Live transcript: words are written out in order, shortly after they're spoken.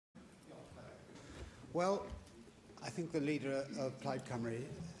Well, I think the leader of Plaid Cymru,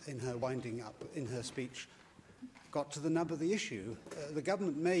 in her winding up, in her speech, got to the nub of the issue. The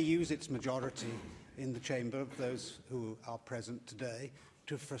government may use its majority in the chamber of those who are present today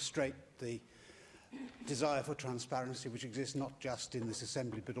to frustrate the desire for transparency which exists not just in this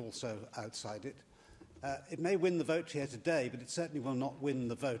assembly but also outside it. It may win the vote here today, but it certainly will not win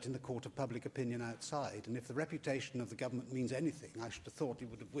the vote in the court of public opinion outside. And if the reputation of the government means anything, I should have thought it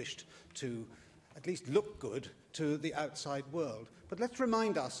would have wished to at least look good to the outside world. But let's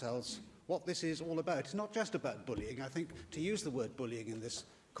remind ourselves what this is all about. It's not just about bullying. I think to use the word bullying in this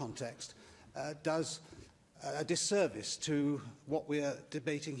context does a disservice to what we are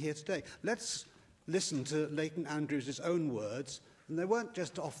debating here today. Let's listen to Leighton Andrews' own words, and they weren't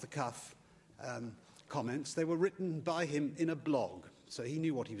just off-the-cuff comments. They were written by him in a blog, so he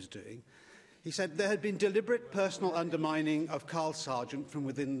knew what he was doing. He said there had been deliberate personal undermining of Carl Sargent from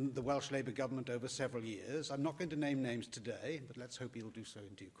within the Welsh Labour government over several years. I'm not going to name names today, but let's hope he'll do so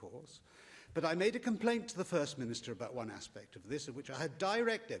in due course. But I made a complaint to the First Minister about one aspect of this, of which I had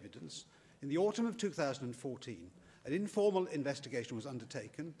direct evidence. In the autumn of 2014, an informal investigation was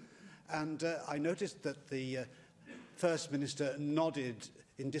undertaken, and I noticed that the First Minister nodded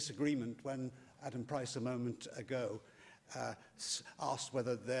in disagreement when Adam Price a moment ago asked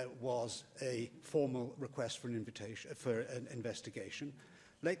whether there was a formal request for an investigation.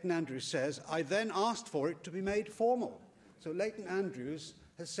 Leighton Andrews says, I then asked for it to be made formal. So Leighton Andrews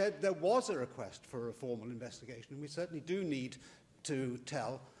has said there was a request for a formal investigation, and we certainly do need to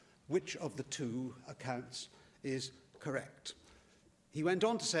tell which of the two accounts is correct. He went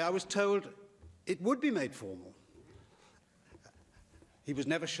on to say, I was told it would be made formal. He was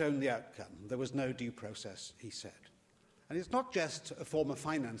never shown the outcome. There was no due process, he said. And it's not just a former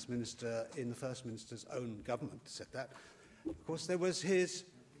finance minister in the First Minister's own government who said that. Of course, there was his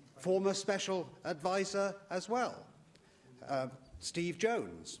former special advisor as well, Steve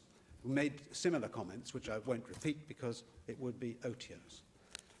Jones, who made similar comments, which I won't repeat because it would be otiose.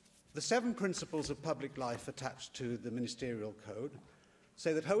 The 7 principles of public life attached to the ministerial code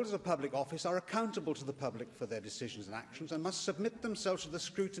say that holders of public office are accountable to the public for their decisions and actions and must submit themselves to the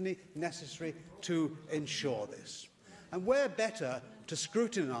scrutiny necessary to ensure this. And where better to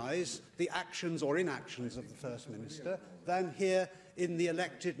scrutinise the actions or inactions of the First Minister than here in the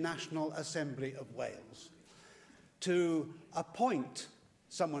elected National Assembly of Wales? To appoint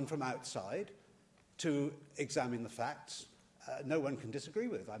someone from outside to examine the facts, no one can disagree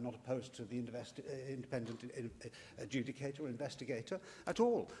with. I'm not opposed to the independent adjudicator or investigator at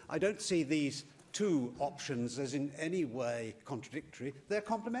all. I don't see these two options as in any way contradictory. They're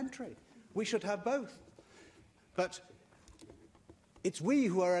complementary. We should have both. But it's we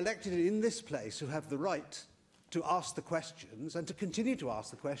who are elected in this place who have the right to ask the questions and to continue to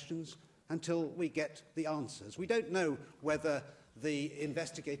ask the questions until we get the answers. We don't know whether the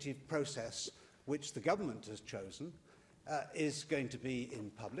investigative process which the government has chosen is going to be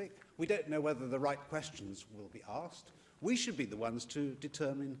in public. We don't know whether the right questions will be asked. We should be the ones to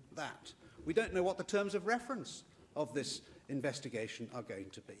determine that. We don't know what the terms of reference of this investigation are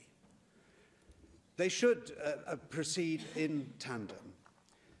going to be. They should proceed in tandem.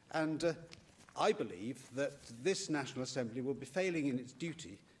 And I believe that this National Assembly will be failing in its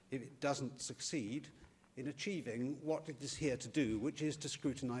duty if it doesn't succeed in achieving what it is here to do, which is to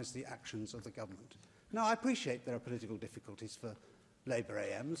scrutinise the actions of the government. Now, I appreciate there are political difficulties for Labour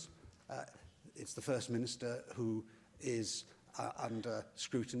AMs. It's the First Minister who is under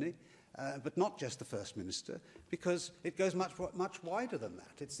scrutiny, but not just the First Minister, because it goes much wider than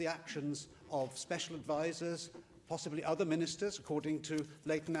that. It's the actions of special advisers, possibly other ministers, according to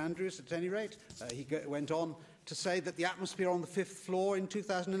Leighton Andrews, at any rate. He went on to say that the atmosphere on the 5th floor in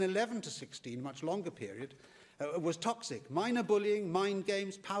 2011 to 16, a much longer period, was toxic. Minor bullying, mind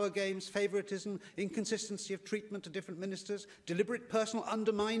games, power games, favouritism, inconsistency of treatment to different ministers, deliberate personal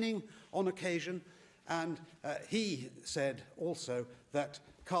undermining on occasion. And he said also that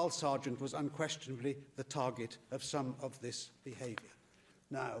Carl Sargent was unquestionably the target of some of this behaviour.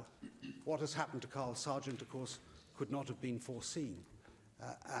 Now, what has happened to Carl Sargent, of course, could not have been foreseen.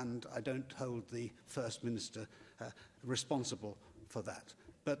 And I don't hold the First Minister responsible for that.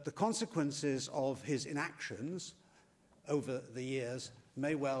 But the consequences of his inactions over the years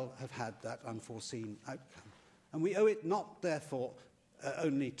may well have had that unforeseen outcome. And we owe it not, therefore,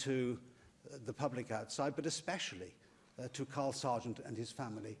 only to the public outside, but especially to Carl Sargent and his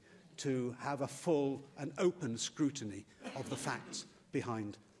family to have a full and open scrutiny of the facts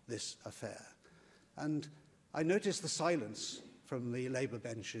behind this affair. And I noticed the silence from the Labour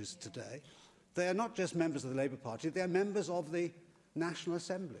benches today. They are not just members of the Labour Party, they are members of the National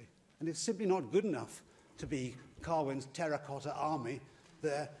Assembly. And it's simply not good enough to be Carwyn's terracotta army,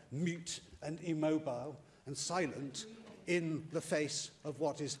 there mute and immobile and silent in the face of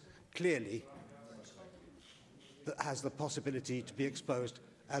what is clearly that has the possibility to be exposed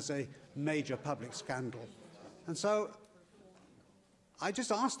as a major public scandal. And so I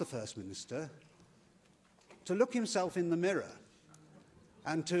just asked the First Minister to look himself in the mirror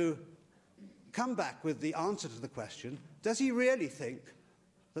and to come back with the answer to the question, does he really think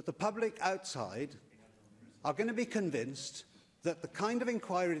that the public outside are going to be convinced that the kind of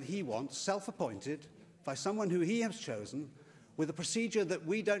inquiry that he wants, self-appointed, by someone who he has chosen, with a procedure that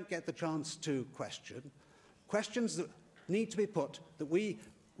we don't get the chance to question, questions that need to be put that we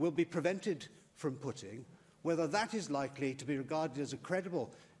will be prevented from putting, whether that is likely to be regarded as a credible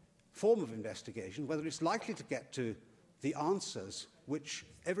form of investigation, whether it's likely to get to the answers which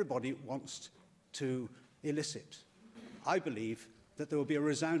everybody wants to elicit. I believe that there will be a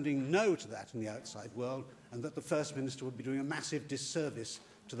resounding no to that in the outside world, and that the First Minister would be doing a massive disservice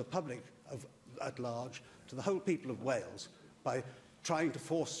to the public at large, to the whole people of Wales, by trying to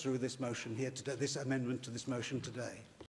force through this motion here today, this amendment to this motion today.